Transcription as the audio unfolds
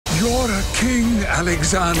You're a king,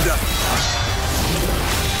 Alexander.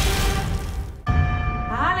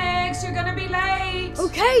 Alex, you're gonna be late.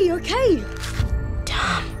 Okay.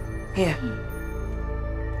 Damn. Here.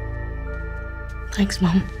 Thanks,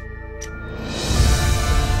 Mum.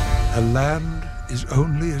 A land is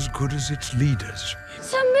only as good as its leaders.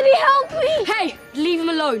 Somebody help me! Hey, leave him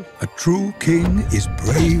alone. A true king is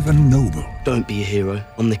brave and noble. Don't be a hero.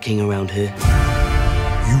 I'm the king around here.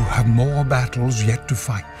 You have more battles yet to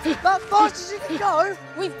fight. That fast as you can go?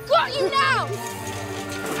 We've got you now!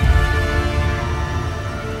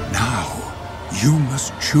 Now, you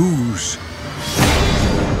must choose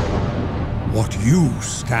what you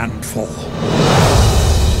stand for.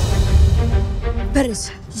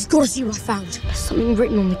 Betters, you've got to see what I found. There's something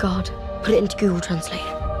written on the guard. Put it into Google Translate.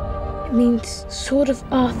 It means Sword of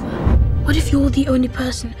Arthur. What if you're the only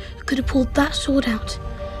person who could have pulled that sword out?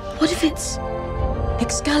 What if it's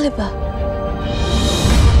Excalibur?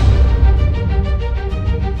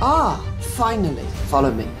 Ah, finally.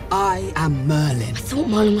 Follow me. I am Merlin. I thought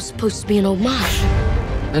Merlin was supposed to be an old man.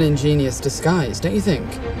 An ingenious disguise, don't you think?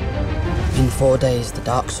 In 4 days, the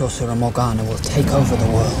dark sorcerer Morgana will take over the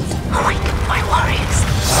world. Awake my warriors.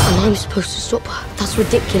 And I'm supposed to stop her. That's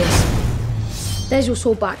ridiculous. There's your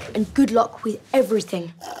sword back, and good luck with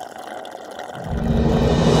everything.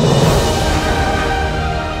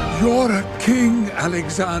 You're a king,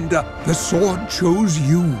 Alexander. The sword chose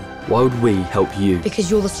you. Why would we help you?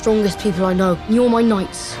 Because you're the strongest people I know. You're my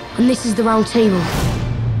knights. And this is the round table.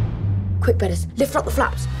 Quick, Betters, lift up the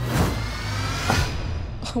flaps.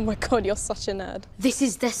 Oh my god, you're such a nerd. This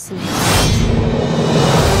is destiny.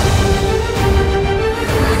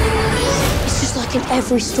 It's just like in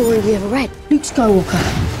every story we ever read. Luke Skywalker,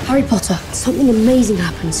 Harry Potter, something amazing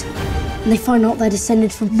happens. And they find out they're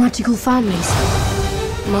descended from magical families.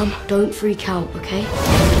 Mum, don't freak out, okay?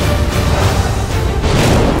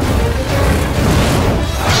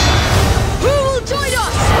 Who will join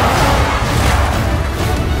us?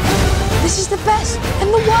 This is the best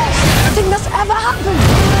and the worst thing that's ever happened.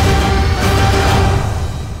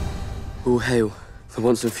 All hail the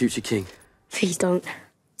once and future king. Please don't.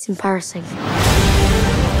 It's embarrassing.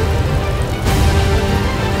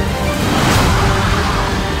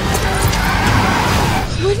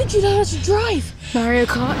 Where did you learn how to drive? Mario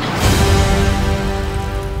Kart.